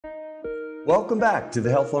Welcome back to the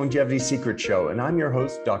Health Longevity Secret Show, and I'm your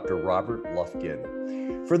host, Dr. Robert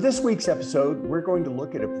Lufkin. For this week's episode, we're going to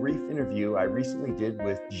look at a brief interview I recently did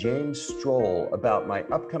with James Strole about my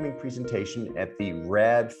upcoming presentation at the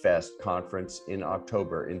RAADFEST conference in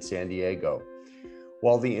October in San Diego.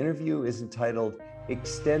 While the interview is entitled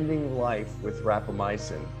Extending Life with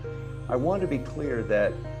Rapamycin, I want to be clear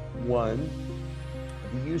that, one,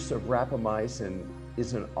 the use of rapamycin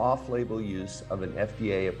is an off-label use of an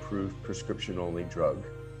FDA-approved prescription-only drug.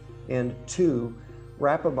 And two,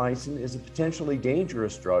 rapamycin is a potentially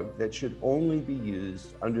dangerous drug that should only be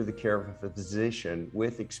used under the care of a physician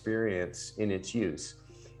with experience in its use.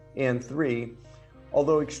 And three,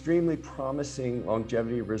 although extremely promising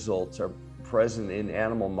longevity results are present in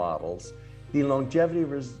animal models, the longevity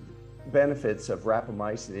benefits of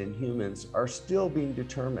rapamycin in humans are still being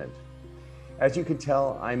determined. As you can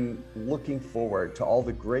tell, I'm looking forward to all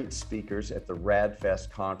the great speakers at the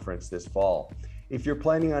RAADFEST conference this fall. If you're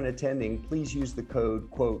planning on attending, please use the code,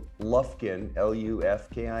 quote, Lufkin,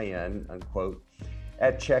 L-U-F-K-I-N, unquote,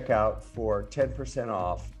 at checkout for 10%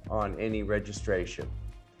 off on any registration.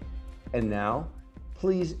 And now,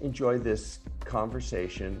 please enjoy this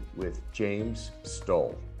conversation with James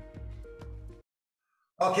Strole.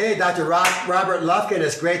 Okay, Dr. Robert Lufkin,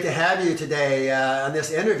 it's great to have you today on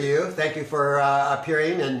this interview. Thank you for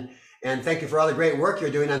appearing and thank you for all the great work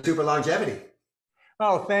you're doing on super longevity.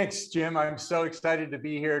 Oh, thanks, Jim. I'm so excited to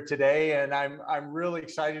be here today, and I'm really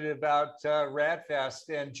excited about RAADFEST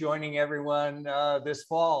and joining everyone this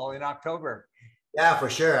fall in October. Yeah, for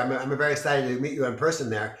sure. I'm very excited to meet you in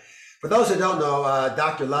person there. For those who don't know,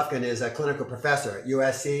 Dr. Lufkin is a clinical professor at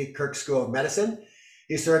USC Kirk School of Medicine.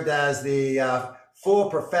 He served as the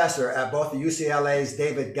full professor at both the UCLA's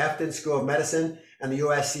David Geffen School of Medicine and the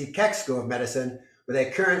USC Keck School of Medicine, with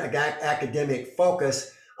a current academic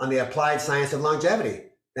focus on the applied science of longevity.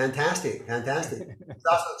 Fantastic, fantastic. He's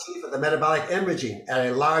also chief of the metabolic imaging at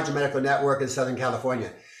a large medical network in Southern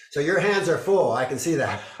California. So your hands are full, I can see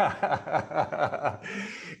that.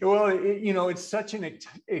 Well, it's such an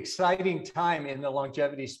exciting time in the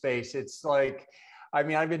longevity space. It's like, I've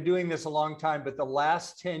been doing this a long time, but the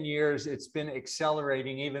last 10 years, it's been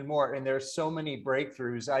accelerating even more. And there's so many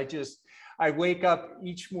breakthroughs. I wake up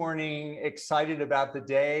each morning excited about the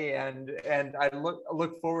day, and I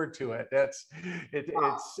look forward to it.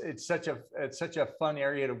 It's such a fun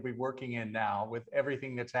area to be working in now with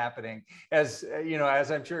everything that's happening. As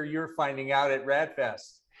I'm sure you're finding out at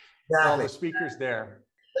RAADFEST, all the speakers there.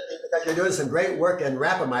 You're doing some great work in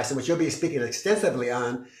rapamycin, which you'll be speaking extensively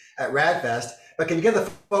on at RAADFEST. But can you give the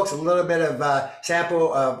folks a little bit of a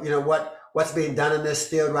sample of what's being done in this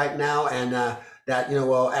field right now, and that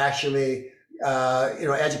will actually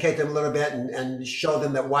educate them a little bit and show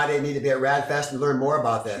them that why they need to be at RAADFEST and learn more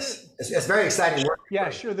about this. It's very exciting work. Yeah,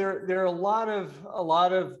 sure. There are a lot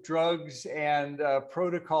of drugs and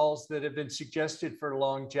protocols that have been suggested for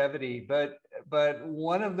longevity, but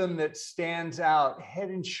one of them that stands out head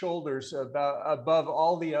and shoulders above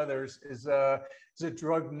all the others is a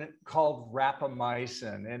drug called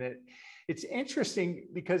rapamycin, and it's interesting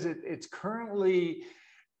because it's currently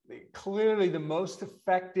clearly the most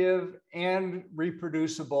effective and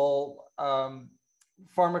reproducible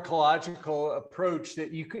pharmacological approach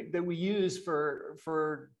that we use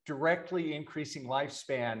for directly increasing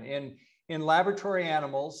lifespan in laboratory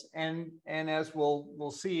animals, and as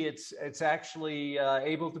we'll see, it's actually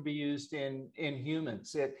able to be used in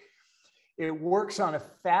humans. It works on a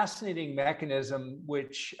fascinating mechanism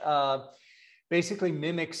which basically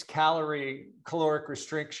mimics caloric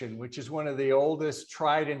restriction, which is one of the oldest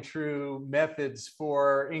tried and true methods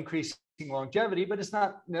for increasing longevity, but it's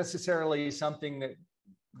not necessarily something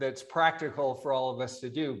that's practical for all of us to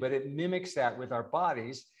do, but it mimics that with our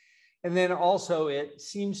bodies. And then also it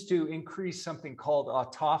seems to increase something called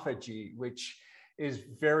autophagy, which is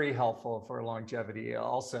very helpful for longevity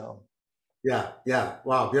also. Yeah.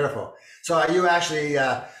 Wow, beautiful. So are you actually,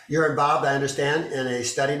 you're involved, I understand, in a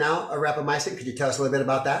study now of rapamycin. Could you tell us a little bit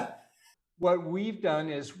about that? What we've done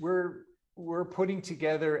is we're putting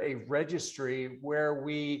together a registry where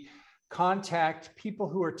we contact people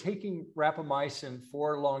who are taking rapamycin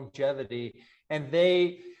for longevity, and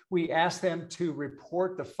we ask them to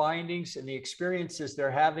report the findings and the experiences they're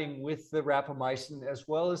having with the rapamycin, as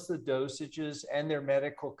well as the dosages and their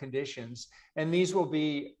medical conditions. And these will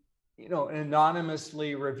be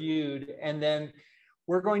anonymously reviewed, and then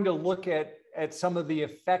we're going to look at some of the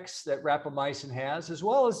effects that rapamycin has, as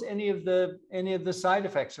well as any of the side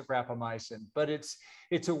effects of rapamycin. But it's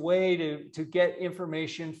a way to get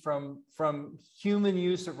information from human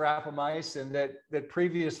use of rapamycin that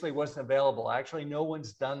previously wasn't available. Actually, no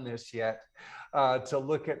one's done this yet, to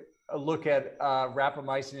look at look at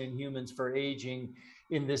rapamycin in humans for aging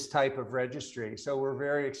in this type of registry. So we're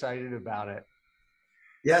very excited about it.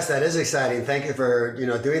 Yes, that is exciting. Thank you for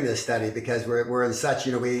doing this study, because we're in such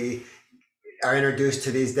we are introduced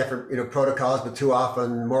to these different protocols, but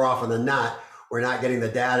more often than not, we're not getting the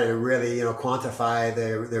data to really quantify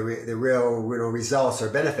the real results or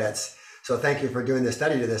benefits. So thank you for doing this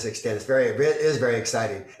study to this extent. It is very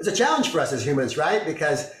exciting. It's a challenge for us as humans, right?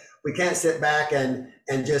 Because we can't sit back and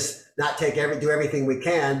just not do everything we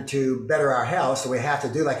can to better our health. So we have to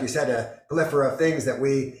do, like you said, a plethora of things that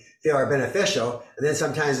we feel are beneficial. And then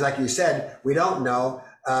sometimes, like you said, we don't know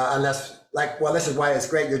unless, this is why it's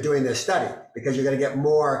great you're doing this study, because you're going to get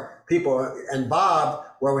more people involved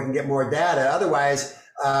where we can get more data. Otherwise,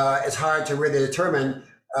 it's hard to really determine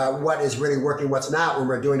what is really working, what's not, when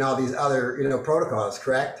we're doing all these other protocols,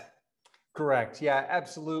 correct? Correct. Yeah,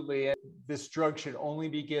 absolutely. And this drug should only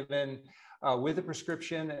be given with a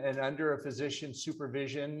prescription and under a physician's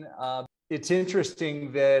supervision. It's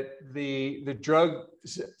interesting that the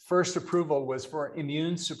drug's first approval was for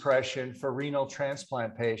immune suppression for renal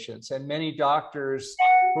transplant patients. And many doctors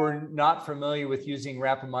who are not familiar with using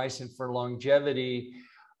rapamycin for longevity,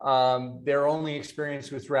 their only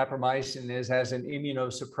experience with rapamycin is as an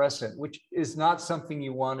immunosuppressant, which is not something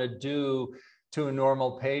you want to do to a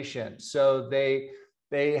normal patient. So they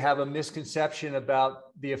have a misconception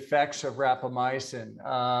about the effects of rapamycin,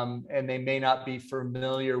 and they may not be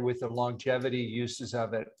familiar with the longevity uses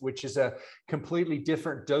of it, which is a completely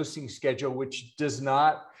different dosing schedule, which does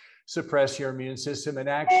not suppress your immune system. And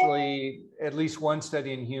actually, at least one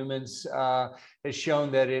study in humans has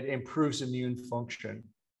shown that it improves immune function.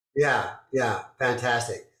 Yeah,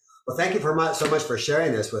 fantastic. Well, thank you so much for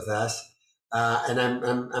sharing this with us. And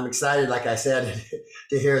I'm excited, like I said,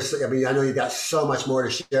 to hear. I mean, I know you've got so much more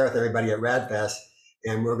to share with everybody at RAADFEST,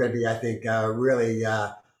 and we're going to be, I think, really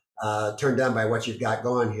turned on by what you've got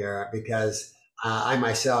going here. Because I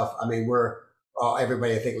myself, I mean,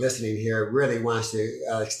 everybody I think listening here really wants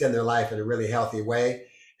to extend their life in a really healthy way,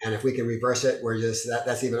 and if we can reverse it,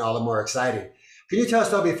 that's even all the more exciting. Can you tell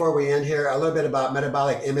us though, before we end here, a little bit about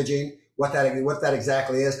metabolic imaging, what that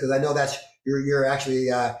exactly is? Because I know that's you're actually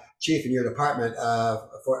chief in your department of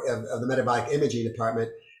the metabolic imaging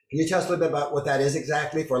department. Can you tell us a little bit about what that is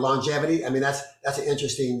exactly for longevity? I mean, that's an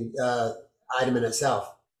interesting item in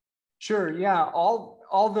itself. Sure. Yeah.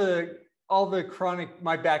 All the chronic.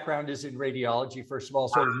 My background is in radiology, first of all,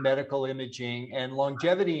 so medical imaging, and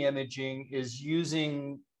longevity imaging is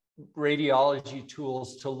using radiology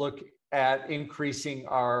tools to look at increasing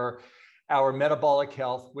our metabolic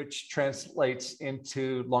health, which translates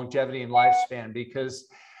into longevity and lifespan, because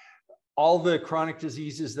all the chronic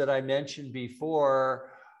diseases that I mentioned before,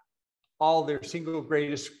 all their single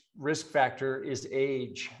greatest risk factor is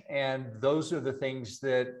age. And those are the things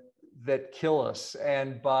that kill us.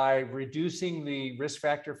 And by reducing the risk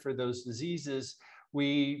factor for those diseases,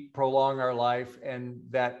 we prolong our life, and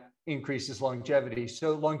that increases longevity.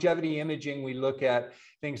 So longevity imaging, we look at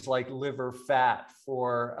things like liver fat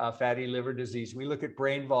for fatty liver disease. We look at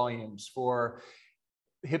brain volumes for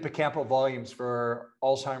hippocampal volumes for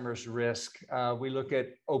Alzheimer's risk. We look at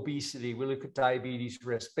obesity. We look at diabetes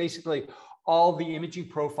risk. Basically, all the imaging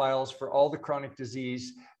profiles for all the chronic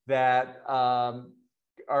disease that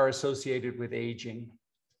are associated with aging.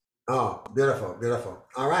 Oh, beautiful, beautiful.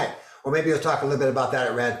 All right. Well, maybe we'll talk a little bit about that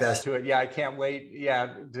at RAADFEST. Yeah, I can't wait.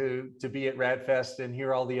 Yeah, to be at RAADFEST and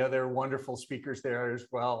hear all the other wonderful speakers there as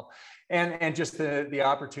well, and just the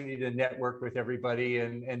opportunity to network with everybody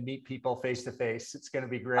and meet people face to face. It's going to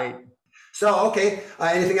be great. So, okay,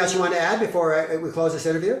 anything else you want to add before we close this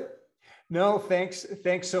interview? No, thanks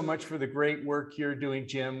so much for the great work you're doing,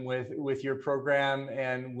 Jim, with your program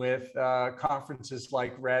and with conferences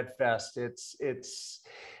like RAADFEST.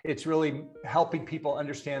 It's really helping people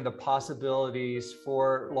understand the possibilities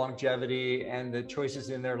for longevity and the choices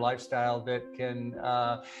in their lifestyle that can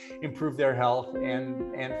improve their health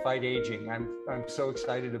and fight aging. I'm so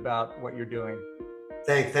excited about what you're doing.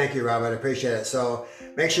 Thank you, Robert. I appreciate it. So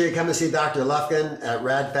make sure you come and see Dr. Lufkin at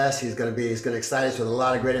RAADFEST. He's going to excite us with a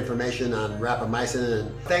lot of great information on rapamycin.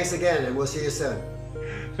 And thanks again, and we'll see you soon.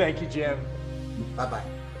 Thank you, Jim. Bye-bye.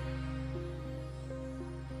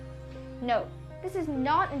 Note, this is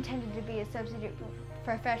not intended to be a substitute for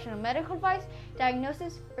professional medical advice,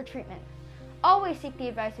 diagnosis, or treatment. Always seek the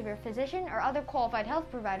advice of your physician or other qualified health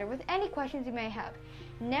provider with any questions you may have.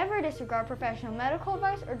 Never disregard professional medical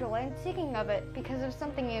advice or delay in seeking of it because of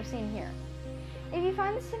something you have seen here. If you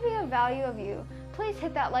find this to be of value of you, please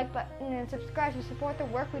hit that like button and subscribe to support the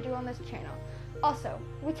work we do on this channel. Also,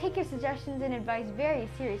 we take your suggestions and advice very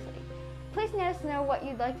seriously. Please let us know what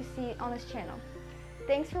you'd like to see on this channel.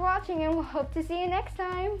 Thanks for watching, and we'll hope to see you next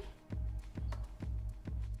time.